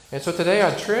And so today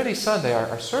on Trinity Sunday,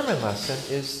 our sermon lesson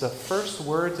is the first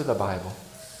words of the Bible.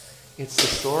 It's the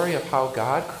story of how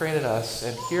God created us,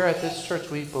 and here at this church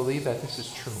we believe that this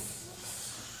is true.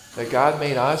 That God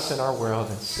made us and our world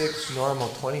in 6 normal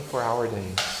 24-hour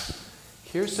days.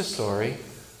 Here's the story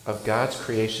of God's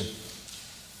creation.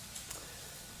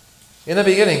 In the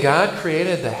beginning, God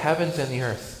created the heavens and the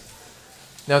earth.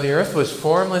 Now the earth was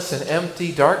formless and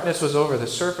empty, darkness was over the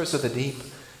surface of the deep,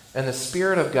 and the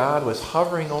Spirit of God was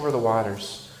hovering over the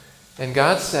waters. And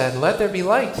God said, "Let there be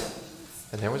light."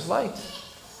 And there was light.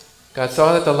 God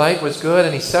saw that the light was good,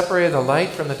 and he separated the light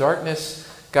from the darkness.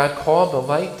 God called the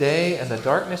light day, and the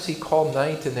darkness he called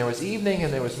night, and there was evening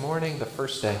and there was morning the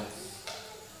first day.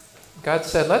 God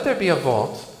said, "Let there be a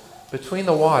vault between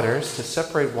the waters to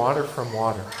separate water from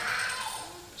water."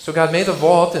 So God made the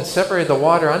vault and separated the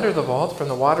water under the vault from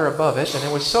the water above it, and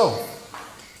it was so.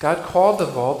 God called the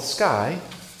vault sky,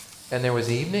 and there was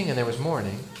evening and there was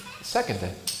morning the second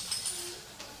day.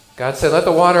 God said, "Let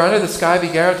the water under the sky be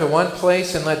gathered to one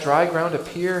place, and let dry ground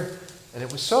appear," and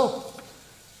it was so.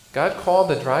 God called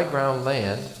the dry ground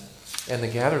land, and the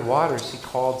gathered waters he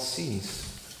called seas.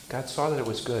 God saw that it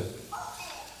was good.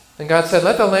 Then God said,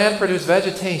 "Let the land produce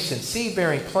vegetation,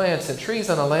 seed-bearing plants, and trees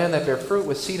on the land that bear fruit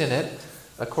with seed in it,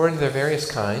 according to their various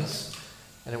kinds."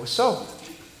 And it was so.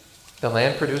 The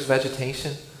land produced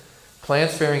vegetation,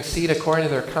 plants bearing seed according to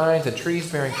their kinds, and trees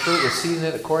bearing fruit with seed in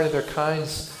it according to their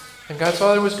kinds. And God saw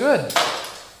that it was good.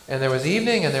 And there was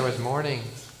evening and there was morning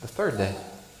the third day.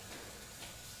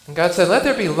 And God said, "Let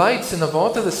there be lights in the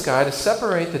vault of the sky to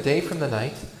separate the day from the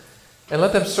night, and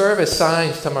let them serve as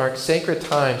signs to mark sacred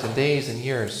times and days and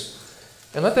years.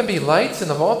 And let them be lights in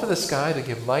the vault of the sky to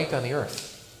give light on the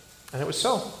earth." And it was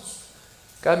so.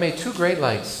 God made 2 great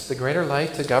lights, the greater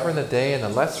light to govern the day and the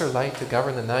lesser light to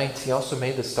govern the night. He also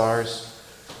made the stars.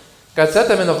 God set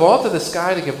them in the vault of the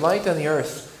sky to give light on the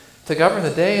earth, to govern the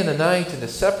day and the night, and to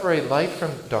separate light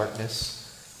from darkness.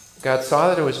 God saw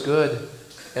that it was good,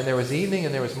 and there was evening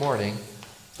and there was morning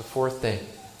the fourth day.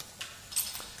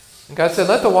 And God said,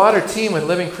 "Let the water teem with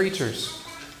living creatures,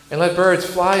 and let birds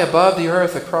fly above the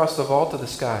earth across the vault of the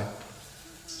sky."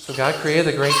 So God created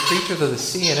the great creatures of the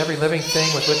sea and every living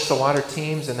thing with which the water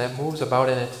teems and that moves about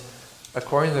in it,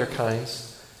 according to their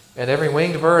kinds, and every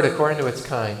winged bird according to its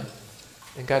kind.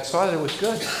 And God saw that it was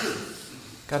good.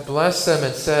 God blessed them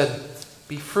and said,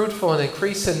 "Be fruitful and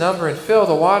increase in number, and fill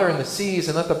the water in the seas,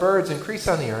 and let the birds increase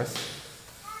on the earth."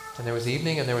 And there was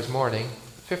evening and there was morning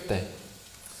the 5th day.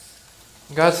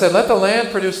 And God said, "Let the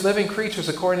land produce living creatures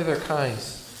according to their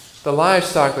kinds, the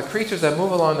livestock, the creatures that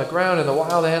move along the ground, and the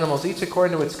wild animals, each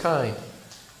according to its kind."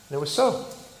 And it was so.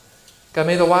 God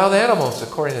made the wild animals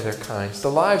according to their kinds,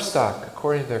 the livestock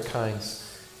according to their kinds,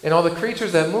 and all the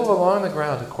creatures that move along the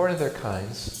ground according to their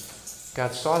kinds.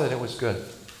 God saw that it was good.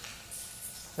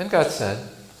 Then God said,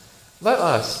 "Let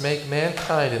us make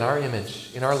mankind in our image,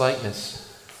 in our likeness,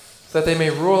 so that they may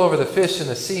rule over the fish in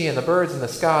the sea and the birds in the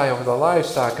sky, over the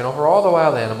livestock and over all the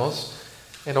wild animals,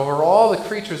 and over all the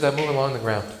creatures that move along the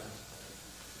ground."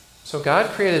 So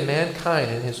God created mankind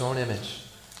in his own image.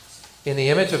 In the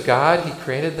image of God he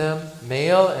created them,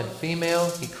 male and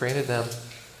female he created them.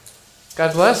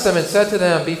 God blessed them and said to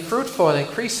them, "Be fruitful and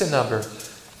increase in number.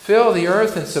 Fill the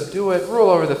earth and subdue it. Rule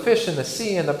over the fish in the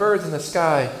sea and the birds in the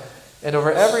sky, and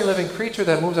over every living creature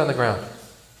that moves on the ground."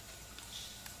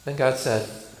 Then God said,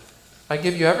 "I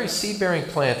give you every seed-bearing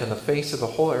plant on the face of the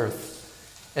whole earth,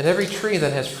 and every tree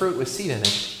that has fruit with seed in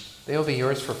it. They will be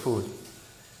yours for food.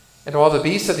 And all the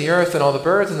beasts of the earth, and all the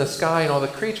birds in the sky, and all the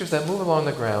creatures that move along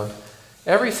the ground,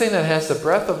 everything that has the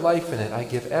breath of life in it, I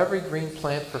give every green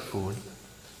plant for food."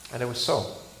 And it was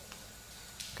so.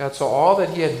 God saw all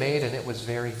that he had made, and it was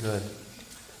very good.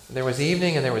 And there was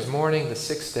evening and there was morning the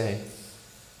 6th day.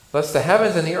 Thus the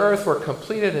heavens and the earth were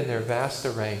completed in their vast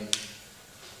array.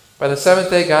 By the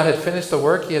 7th day God had finished the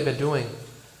work he had been doing.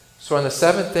 So on the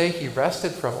 7th day he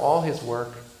rested from all his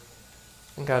work.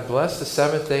 And God blessed the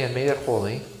 7th day and made it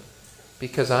holy,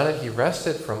 because on it he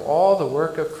rested from all the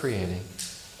work of creating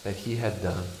that he had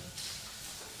done.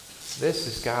 This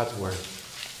is God's word.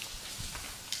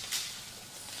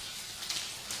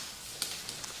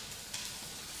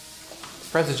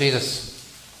 Friends of Jesus,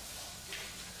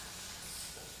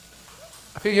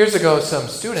 a few years ago, some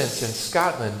students in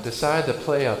Scotland decided to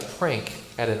play a prank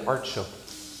at an art show.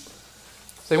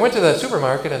 So they went to the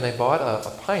supermarket and they bought a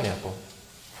pineapple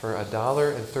for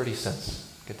 $1.30.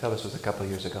 You can tell this was a couple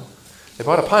of years ago. They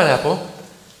bought a pineapple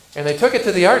and they took it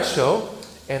to the art show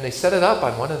and they set it up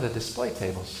on one of the display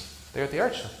tables there at the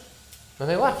art show. Then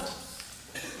they left.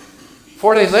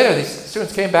 4 days later, these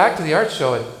students came back to the art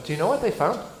show, and do you know what they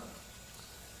found?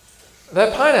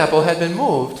 That pineapple had been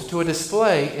moved to a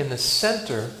display in the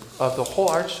center of the whole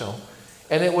art show,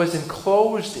 and it was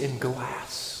enclosed in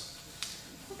glass.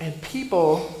 And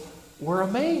people were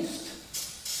amazed.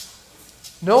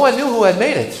 No one knew who had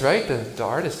made it, right? The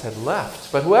artist had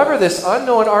left. But whoever this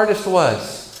unknown artist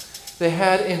was, they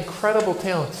had incredible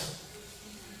talent.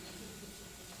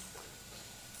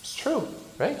 It's true,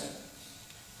 right?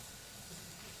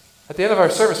 At the end of our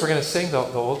service, we're going to sing the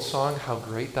old song, How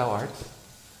Great Thou Art.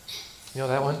 You know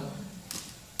that one?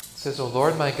 It says, O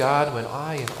Lord my God, when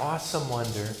I in awesome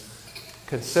wonder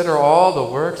consider all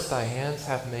the works thy hands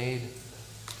have made,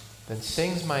 then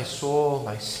sings my soul,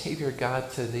 my Savior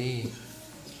God, to thee,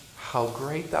 how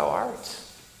great thou art.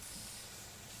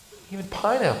 Even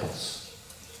pineapples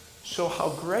show how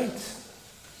great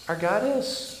our God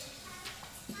is.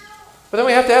 But then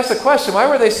we have to ask the question, why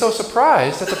were they so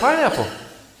surprised at the pineapple?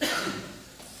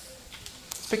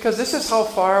 It's because this is how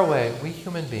far away we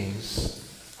human beings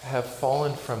have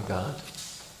fallen from God.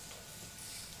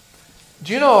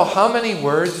 Do you know how many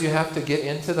words you have to get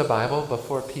into the Bible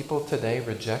before people today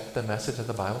reject the message of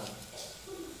the Bible?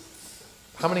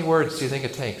 How many words do you think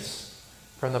it takes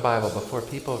from the Bible before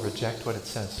people reject what it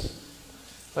says?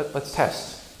 Let's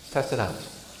test. Let's test it out.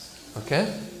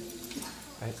 Okay?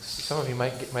 Right, some of you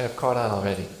might have caught on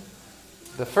already.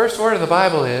 The first word of the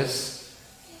Bible is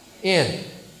in.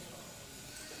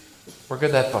 We're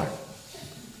good that far.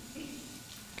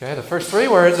 Okay, the first three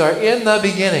words are in the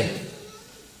beginning.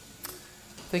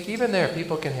 I think even there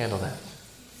people can handle that.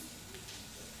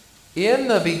 In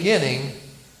the beginning,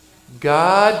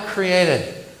 God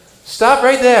created. Stop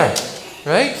right there,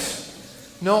 right?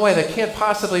 No way, that can't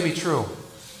possibly be true.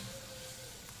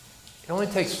 It only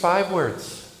takes 5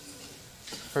 words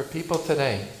for people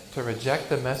today to reject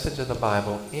the message of the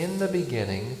Bible. In the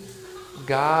beginning,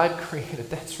 God created.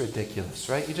 That's ridiculous,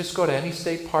 right? You just go to any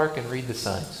state park and read the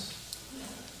signs.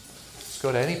 Just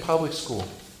go to any public school.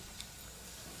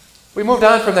 We moved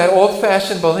on from that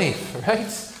old-fashioned belief,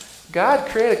 right? God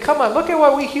created. Come on, look at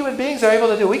what we human beings are able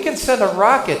to do. We can send a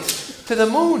rocket to the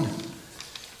moon.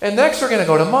 And next we're going to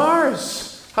go to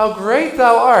Mars. How great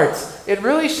thou art. It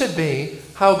really should be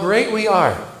how great we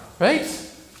are, right?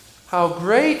 How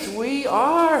great we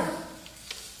are.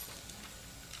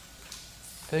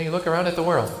 Then you look around at the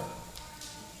world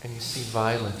and you see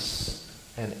violence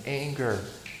and anger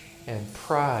and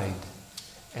pride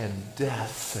and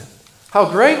death. And how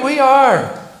great we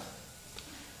are.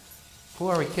 Who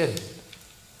are we kidding?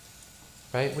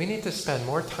 Right? We need to spend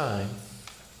more time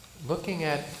looking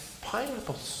at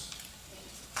pineapples.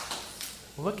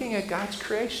 Looking at God's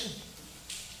creation.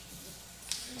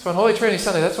 So on Holy Trinity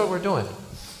Sunday, that's what we're doing.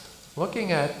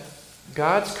 Looking at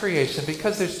God's creation,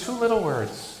 because there's 2 little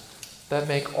words that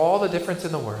make all the difference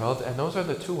in the world, and those are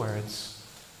the 2 words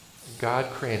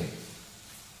God created.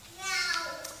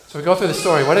 So we go through the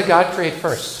story. What did God create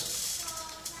first?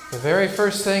 The very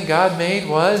first thing God made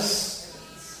was,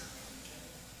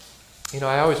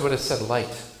 I always would have said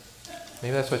light.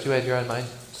 Maybe that's what you had your own mind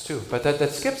too, but that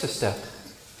skips a step.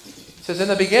 It says, in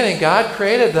the beginning, God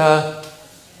created the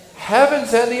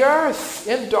heavens and the earth.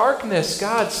 In darkness,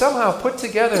 God somehow put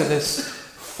together this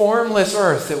formless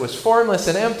earth. It was formless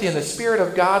and empty, and the Spirit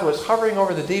of God was hovering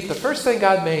over the deep. The first thing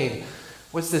God made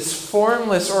was this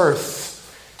formless earth.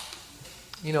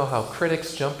 You know how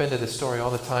critics jump into the story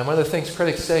all the time. One of the things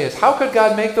critics say is, how could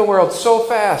God make the world so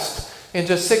fast in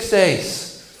just 6 days?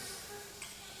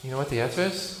 You know what the answer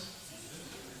is?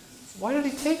 Why did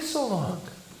he take so long?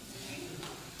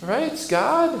 Right? It's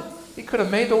God. He could have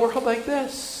made the world like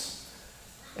this.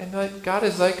 And God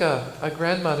is like a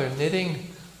grandmother knitting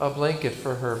a blanket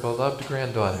for her beloved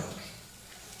granddaughter.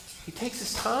 He takes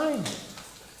his time.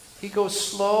 He goes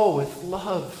slow with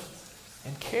love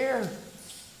and care.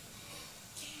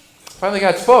 Finally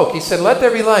God spoke. He said, let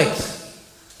there be light.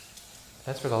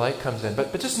 That's where the light comes in.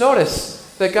 But just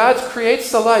notice that God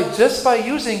creates the light just by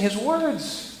using his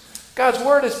words. God's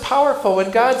word is powerful.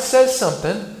 When God says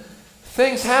something,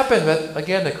 things happen. But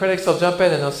again, the critics will jump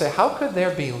in and they'll say, how could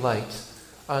there be light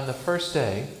on the first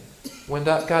day when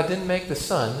God didn't make the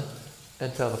sun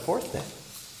until the 4th day?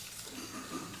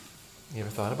 You ever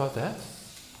thought about that?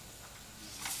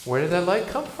 Where did that light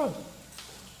come from?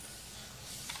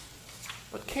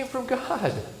 It came from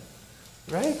God,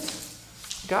 right?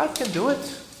 God can do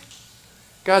it.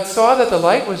 God saw that the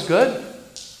light was good.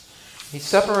 He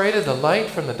separated the light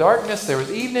from the darkness. There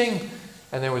was evening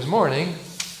and there was morning,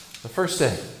 the first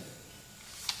day.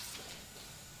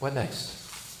 What next?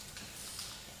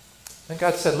 Then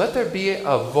God said, let there be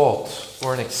a vault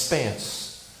or an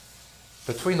expanse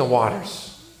between the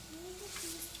waters.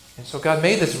 And so God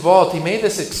made this vault. He made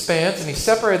this expanse and he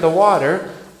separated the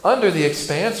water under the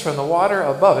expanse from the water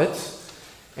above it,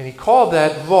 and he called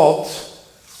that vault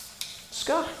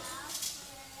sky.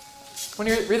 When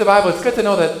you read the Bible, it's good to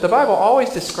know that the Bible always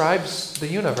describes the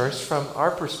universe from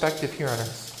our perspective here on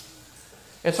earth.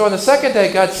 And so on the second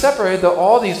day, God separated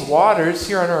all these waters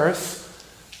here on earth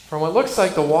from what looks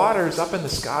like the waters up in the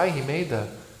sky. He made the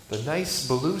nice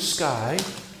blue sky.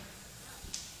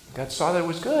 God saw that it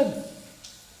was good.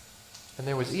 And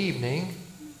there was evening,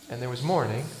 and there was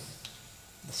morning.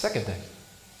 The second day.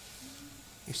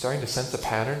 You're starting to sense a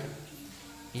pattern.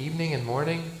 Evening and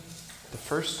morning. The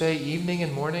first day, evening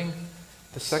and morning.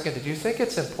 The second, did you think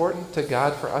it's important to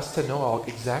God for us to know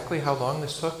exactly how long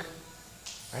this took?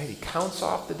 Right? He counts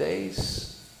off the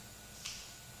days.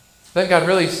 Then God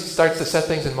really starts to set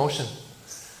things in motion.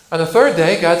 On the third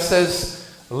day, God says,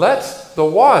 let the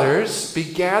waters be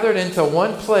gathered into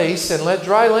one place and let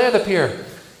dry land appear.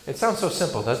 It sounds so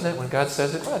simple, doesn't it? When God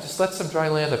says it, well, just let some dry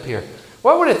land appear.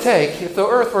 What would it take if the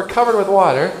earth were covered with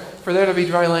water for there to be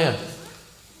dry land?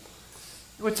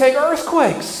 It would take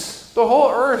earthquakes. The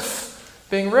whole earth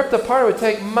being ripped apart. It would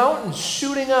take mountains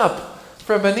shooting up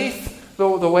from beneath the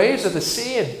waves of the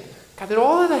sea. And God did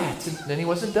all of that. And then he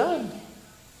wasn't done.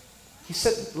 He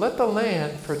said, let the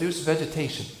land produce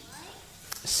vegetation.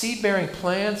 Seed-bearing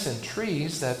plants and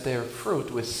trees that bear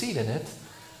fruit with seed in it,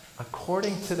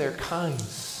 according to their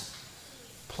kinds.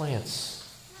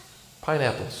 Plants.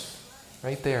 Pineapples.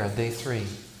 Right there on day 3.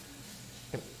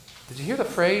 Did you hear the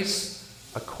phrase,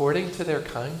 according to their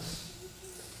kinds?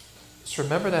 Just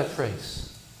remember that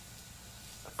phrase.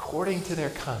 According to their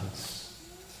kinds.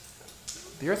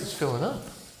 The earth is filling up.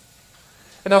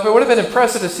 And now if it would have been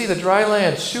impressive to see the dry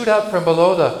land shoot up from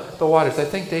below the waters, I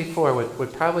think day 4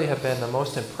 would probably have been the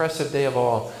most impressive day of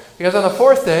all. Because on the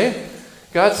 4th day,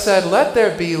 God said, let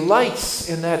there be lights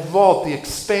in that vault, the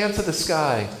expanse of the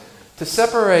sky, to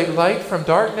separate light from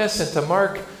darkness and to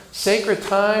mark sacred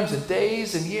times and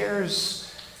days and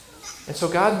years. And so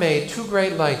God made 2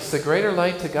 great lights, the greater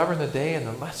light to govern the day and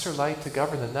the lesser light to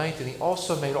govern the night. And he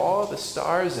also made all the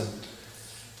stars. And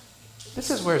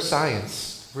this is where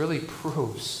science really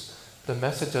proves the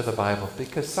message of the Bible,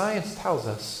 because science tells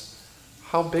us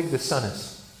how big the sun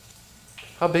is.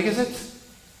 How big is it?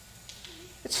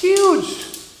 It's huge.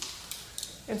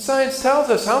 And science tells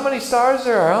us how many stars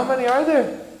there are. How many are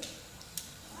there?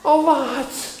 A lot.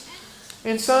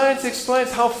 And science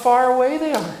explains how far away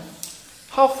they are.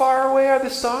 How far away are the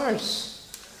stars?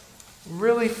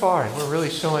 Really far. And we're really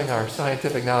showing our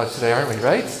scientific knowledge today, aren't we,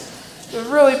 right? It's a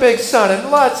really big sun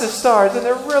and lots of stars, and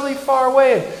they're really far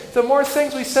away. And the more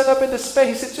things we send up into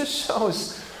space, it just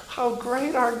shows how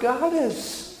great our God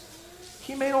is.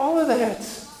 He made all of that.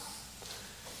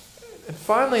 And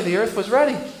finally, the earth was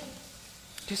ready.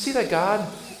 Do you see that God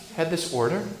had this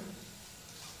order?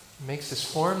 He makes this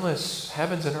formless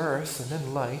heavens and earth, and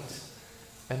then light,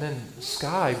 and then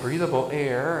sky, breathable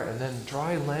air, and then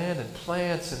dry land and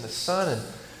plants and the sun. And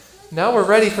now we're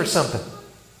ready for something.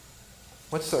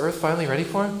 What's the earth finally ready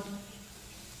for?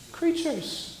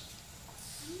 Creatures.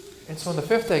 And so on the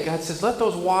 5th day, God says, let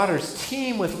those waters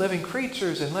teem with living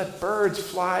creatures and let birds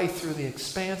fly through the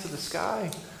expanse of the sky.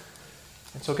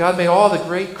 And so God made all the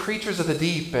great creatures of the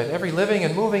deep and every living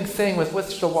and moving thing with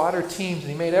which the water teems.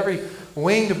 And he made every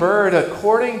winged bird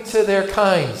according to their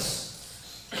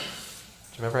kinds. Do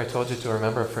you remember I told you to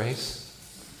remember a phrase?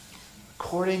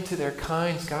 According to their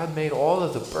kinds, God made all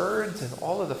of the birds and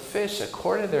all of the fish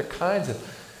according to their kinds. And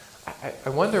I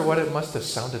wonder what it must have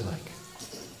sounded like.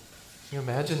 Can you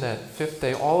imagine that 5th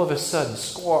day, all of a sudden,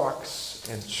 squawks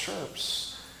and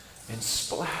chirps and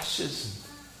splashes.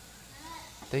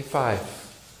 Day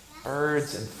 5,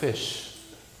 birds and fish.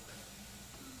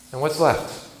 And what's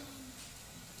left?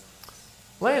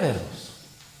 Land animals.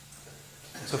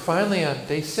 So finally on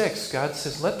day 6, God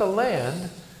says, let the land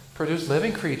produce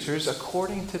living creatures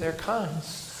according to their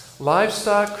kinds.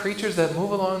 Livestock, creatures that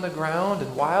move along the ground,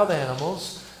 and wild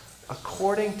animals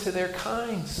according to their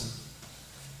kinds.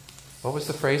 What was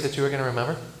the phrase that you were going to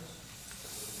remember?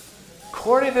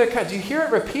 According to their kinds. You hear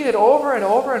it repeated over and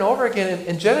over and over again.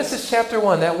 In Genesis chapter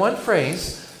 1, that one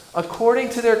phrase, according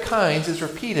to their kinds, is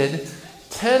repeated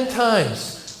 10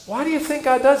 times. Why do you think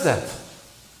God does that?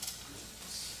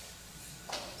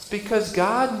 It's because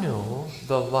God knew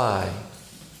the lie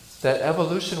that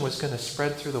evolution was going to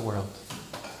spread through the world.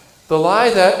 The lie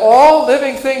that all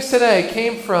living things today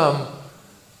came from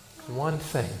one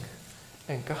thing.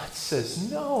 And God says,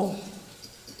 no,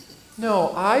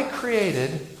 I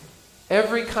created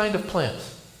every kind of plant.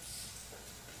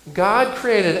 God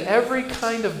created every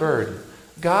kind of bird.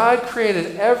 God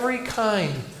created every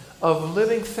kind of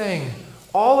living thing.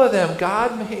 All of them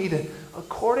God made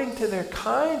according to their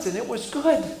kinds, and it was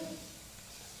good.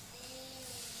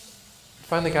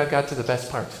 Finally, God got to the best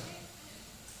part.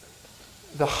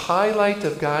 The highlight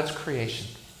of God's creation.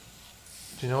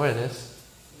 Do you know what it is?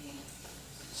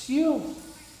 It's you.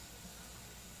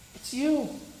 It's you.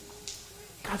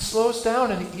 God slows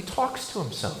down and he talks to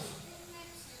himself.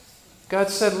 God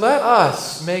said, let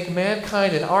us make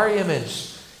mankind in our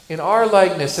image, in our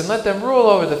likeness, and let them rule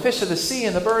over the fish of the sea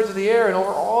and the birds of the air and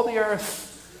over all the earth.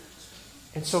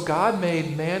 And so God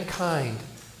made mankind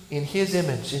in his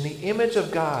image. In the image of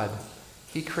God,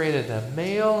 he created them.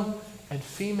 Male and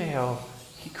female,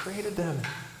 he created them.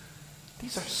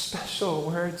 These are special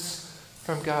words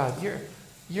from God.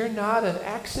 You're not an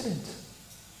accident.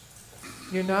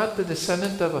 You're not the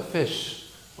descendant of a fish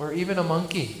or even a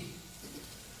monkey.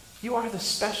 You are the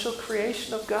special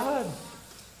creation of God.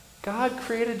 God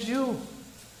created you.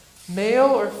 Male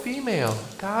or female,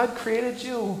 God created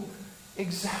you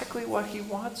exactly what he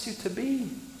wants you to be.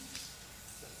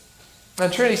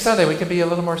 On Trinity Sunday, we can be a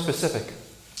little more specific.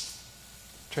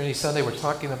 Trinity Sunday, we're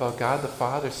talking about God the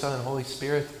Father, Son, and Holy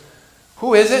Spirit.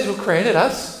 Who is it who created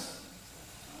us?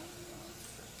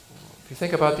 If you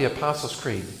think about the Apostles'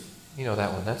 Creed, you know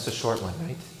that one. That's the short one,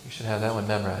 right? You should have that one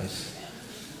memorized.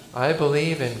 I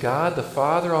believe in God the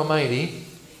Father Almighty,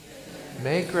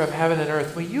 maker of heaven and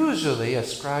earth. We usually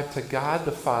ascribe to God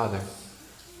the Father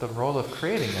the role of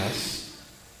creating us.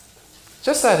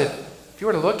 Just that if you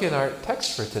were to look in our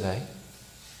text for today,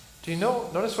 do you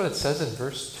notice what it says in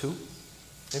verse 2?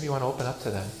 Maybe you want to open up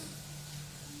to that.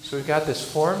 So we've got this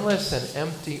formless and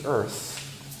empty earth.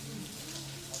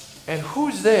 And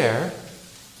who's there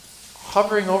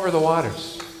hovering over the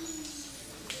waters?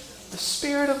 The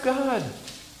Spirit of God.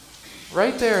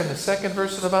 Right there in the second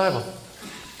verse of the Bible.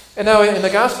 And now in the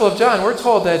Gospel of John, we're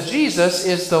told that Jesus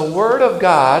is the Word of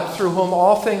God through whom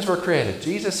all things were created.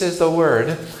 Jesus is the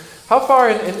Word. How far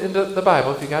in the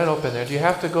Bible, if you got it open there, do you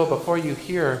have to go before you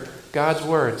hear God's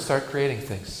Word start creating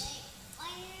things?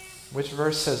 Which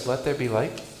verse says, let there be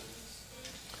light?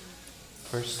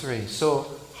 Verse 3.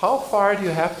 So how far do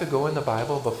you have to go in the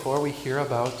Bible before we hear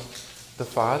about the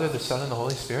Father, the Son, and the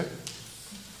Holy Spirit?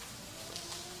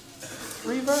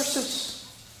 3 verses.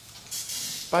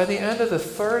 By the end of the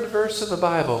 3rd verse of the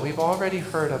Bible, we've already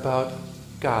heard about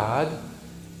God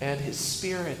and his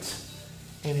Spirit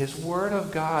and his Word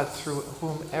of God through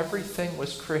whom everything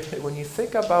was created. When you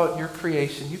think about your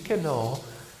creation, you can know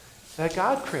that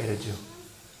God created you.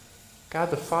 God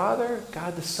the Father,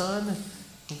 God the Son,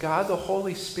 and God the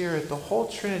Holy Spirit, the whole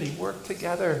Trinity worked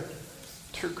together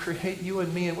to create you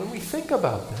and me. And when we think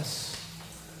about this,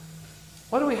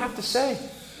 what do we have to say?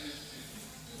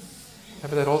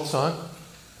 Remember that old song?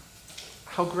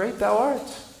 How great thou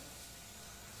art.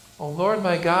 O Lord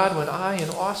my God, when I in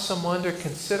awesome wonder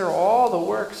consider all the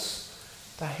works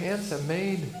thy hands have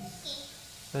made,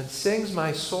 then sings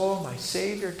my soul, my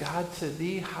Savior God, to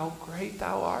thee, how great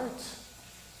thou art.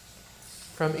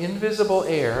 From invisible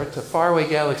air to faraway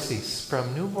galaxies,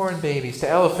 from newborn babies to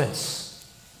elephants.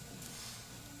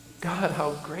 God,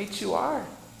 how great you are.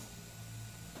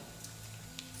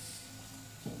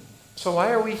 So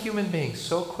why are we human beings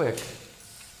so quick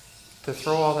to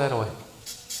throw all that away?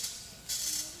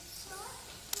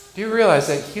 Do you realize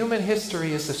that human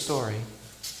history is the story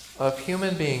of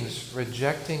human beings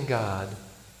rejecting God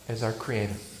as our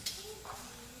creator?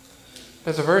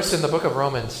 There's a verse in the book of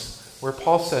Romans where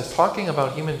Paul says, talking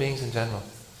about human beings in general,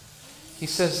 he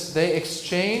says, they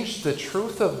exchanged the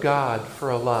truth of God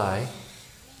for a lie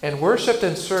and worshipped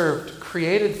and served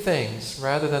created things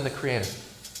rather than the Creator.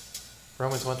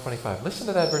 Romans 1:25. Listen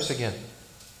to that verse again.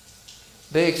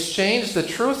 They exchanged the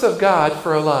truth of God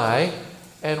for a lie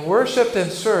and worshipped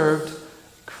and served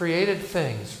created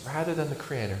things rather than the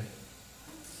Creator.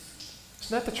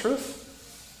 Isn't that the truth?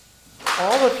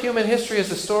 All of human history is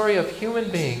the story of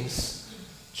human beings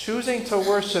choosing to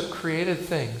worship created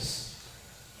things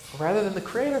rather than the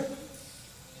Creator.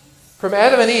 From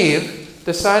Adam and Eve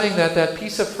deciding that that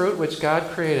piece of fruit which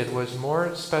God created was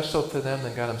more special to them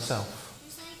than God himself.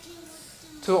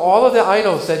 To all of the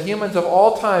idols that humans of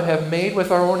all time have made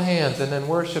with our own hands and then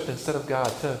worshipped instead of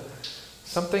God. To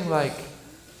something like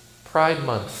Pride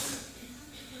Month,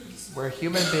 where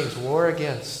human beings war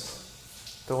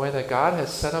against the way that God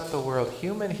has set up the world.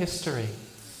 Human history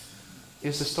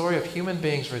is the story of human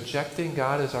beings rejecting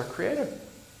God as our creator.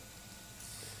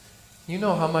 You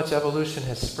know how much evolution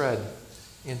has spread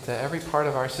into every part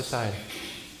of our society.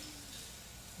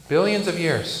 Billions of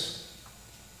years,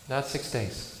 not 6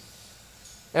 days.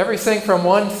 Everything from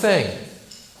one thing,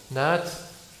 not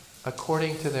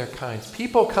according to their kinds.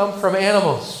 People come from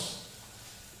animals,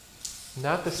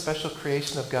 not the special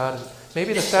creation of God.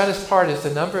 Maybe the saddest part is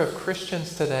the number of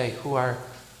Christians today who are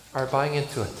buying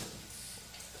into it.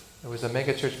 There was a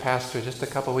megachurch pastor just a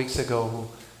couple weeks ago who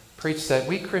preached that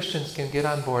we Christians can get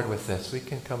on board with this. We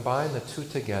can combine the two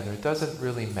together. It doesn't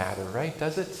really matter, right?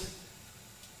 Does it?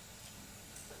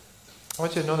 I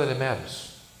want you to know that it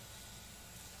matters.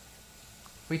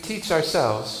 We teach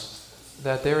ourselves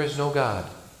that there is no God.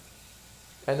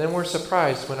 And then we're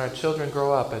surprised when our children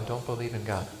grow up and don't believe in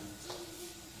God.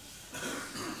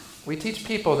 We teach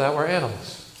people that we're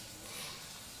animals.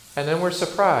 And then we're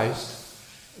surprised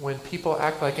when people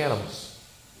act like animals.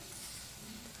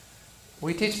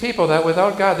 We teach people that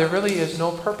without God there really is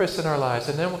no purpose in our lives.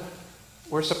 And then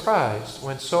we're surprised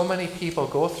when so many people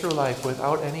go through life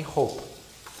without any hope,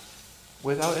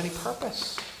 without any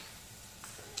purpose.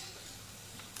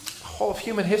 The whole of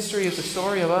human history is a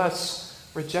story of us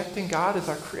rejecting God as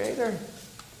our creator.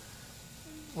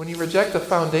 When you reject the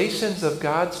foundations of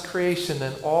God's creation,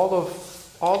 then all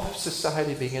of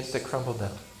society begins to crumble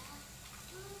down.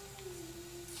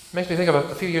 It makes me think of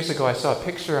a few years ago I saw a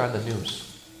picture on the news.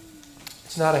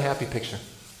 It's not a happy picture,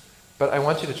 but I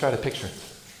want you to try to picture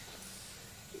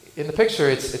it. In the picture,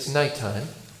 it's nighttime,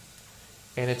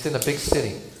 and it's in a big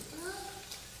city.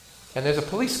 And there's a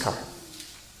police car.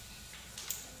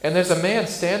 And there's a man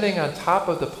standing on top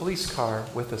of the police car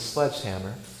with a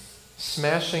sledgehammer,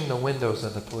 smashing the windows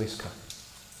of the police car.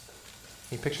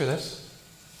 Can you picture this?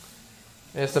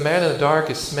 And as the man in the dark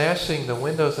is smashing the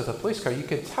windows of the police car, you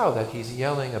can tell that he's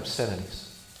yelling obscenities.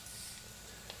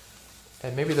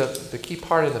 And maybe the key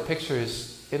part in the picture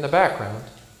is, in the background,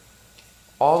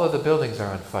 all of the buildings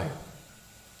are on fire.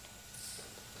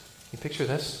 You picture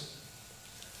this?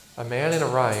 A man in a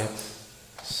riot,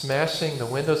 smashing the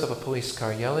windows of a police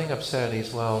car, yelling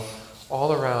obscenities while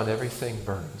all around everything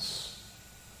burns.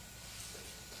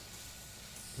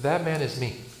 That man is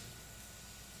me.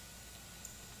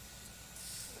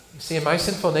 You see, in my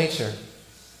sinful nature,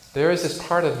 there is this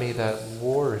part of me that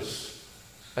wars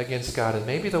against God. And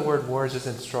maybe the word wars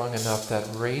isn't strong enough, that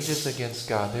rages against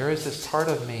God. There is this part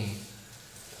of me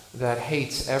that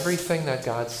hates everything that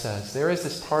God says. There is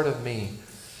this part of me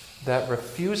that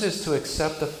refuses to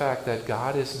accept the fact that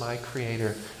God is my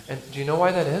creator. And do you know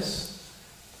why that is?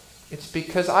 It's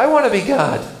because I want to be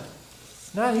God,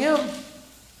 not him.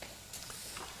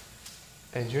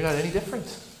 And you're not any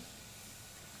different.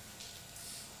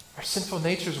 Our sinful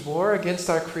natures war against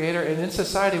our creator, and in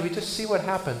society we just see what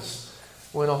happens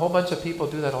when a whole bunch of people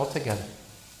do that all together.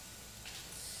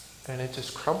 And it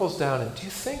just crumbles down. And do you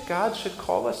think God should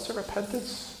call us to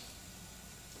repentance?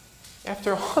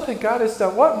 After all that God has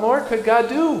done, what more could God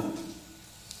do?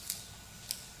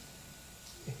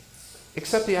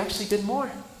 Except he actually did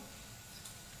more.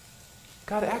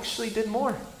 God actually did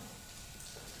more.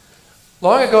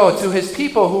 Long ago, to his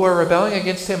people who were rebelling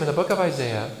against him in the book of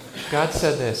Isaiah, God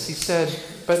said this. He said,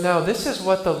 "But now this is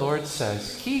what the Lord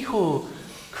says. He who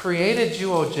created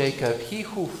you, O Jacob, he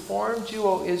who formed you,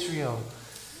 O Israel,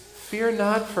 fear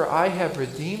not, for I have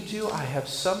redeemed you. I have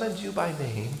summoned you by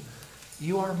name.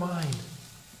 You are mine."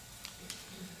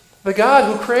 The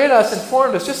God who created us and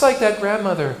formed us, just like that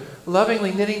grandmother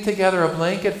lovingly knitting together a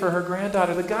blanket for her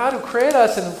granddaughter, the God who created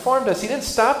us and formed us, he didn't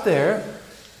stop there.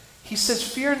 He says,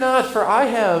 "Fear not, for I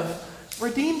have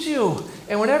redeemed you."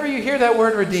 And whenever you hear that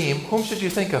word redeem, whom should you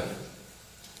think of?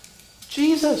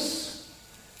 Jesus.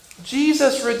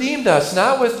 Jesus redeemed us,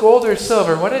 not with gold or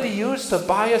silver. What did he use to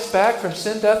buy us back from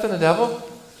sin, death, and the devil?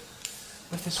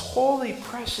 With his holy,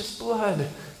 precious blood.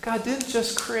 God didn't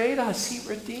just create us, he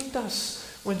redeemed us.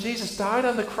 When Jesus died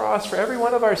on the cross for every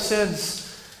one of our sins,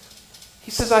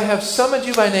 he says, "I have summoned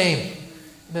you by name."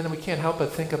 And then we can't help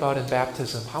but think about in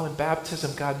baptism, how in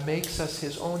baptism God makes us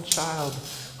his own child.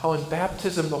 How in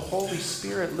baptism the Holy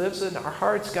Spirit lives in our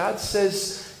hearts. God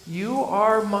says, "You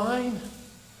are mine.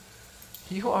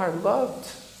 You are loved.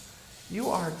 You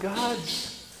are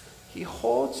God's." He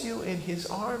holds you in his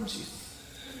arms.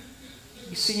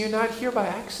 You see, you're not here by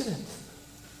accident.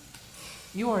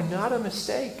 You are not a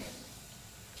mistake.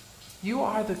 You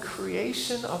are the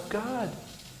creation of God.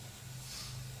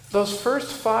 Those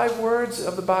first 5 words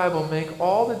of the Bible make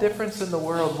all the difference in the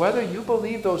world. Whether you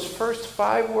believe those first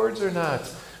 5 words or not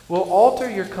will alter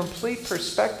your complete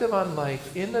perspective on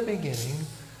life. In the beginning,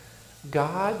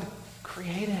 God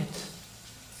created.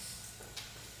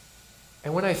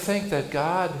 And when I think that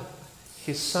God,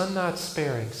 his Son not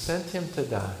sparing, sent him to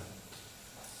die,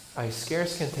 I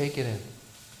scarce can take it in.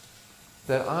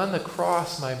 That on the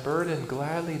cross, my burden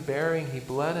gladly bearing, he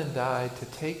bled and died to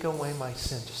take away my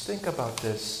sin. Just think about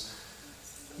this.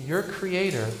 Your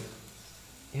Creator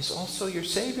is also your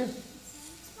Savior.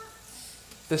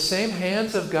 The same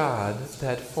hands of God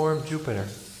that formed Jupiter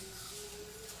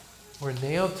were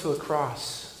nailed to a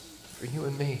cross for you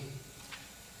and me.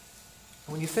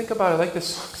 When you think about it, like the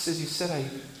song says, you said,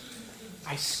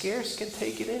 I scarce can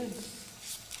take it in.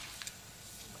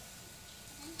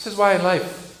 This is why in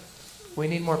life we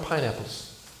need more pineapples.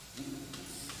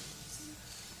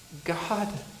 God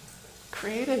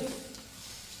created.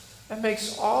 That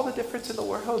makes all the difference in the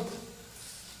world.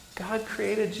 God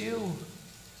created you.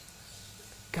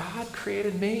 God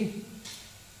created me.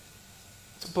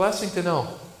 It's a blessing to know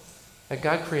that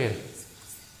God created.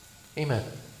 Amen.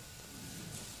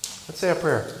 Let's say a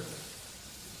prayer.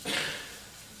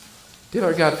 Dear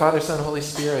Lord God, Father, Son, Holy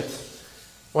Spirit,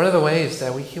 one of the ways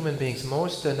that we human beings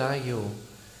most deny you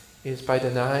is by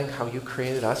denying how you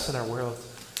created us and our world.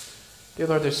 Dear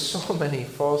Lord, there's so many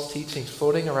false teachings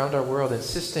floating around our world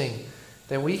insisting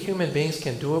that we human beings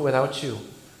can do it without you,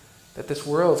 that this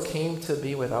world came to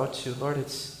be without you. Lord,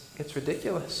 it's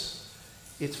ridiculous.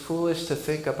 It's foolish to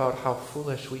think about how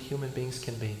foolish we human beings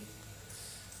can be.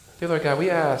 Dear Lord God, we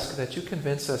ask that you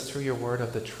convince us through your word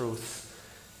of the truth,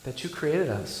 that you created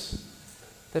us.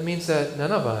 That means that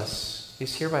none of us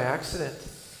is here by accident.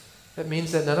 That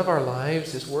means that none of our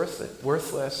lives is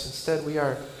worthless. Instead,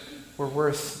 we're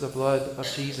worth the blood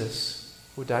of Jesus,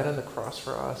 who died on the cross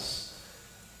for us.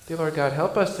 Dear Lord God,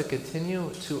 help us to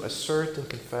continue to assert and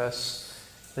confess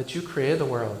that you created the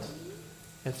world.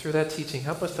 And through that teaching,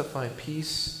 help us to find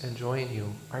peace and joy in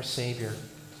you, our Savior,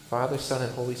 Father, Son,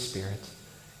 and Holy Spirit.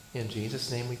 In Jesus'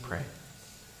 name we pray.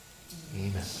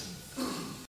 Amen.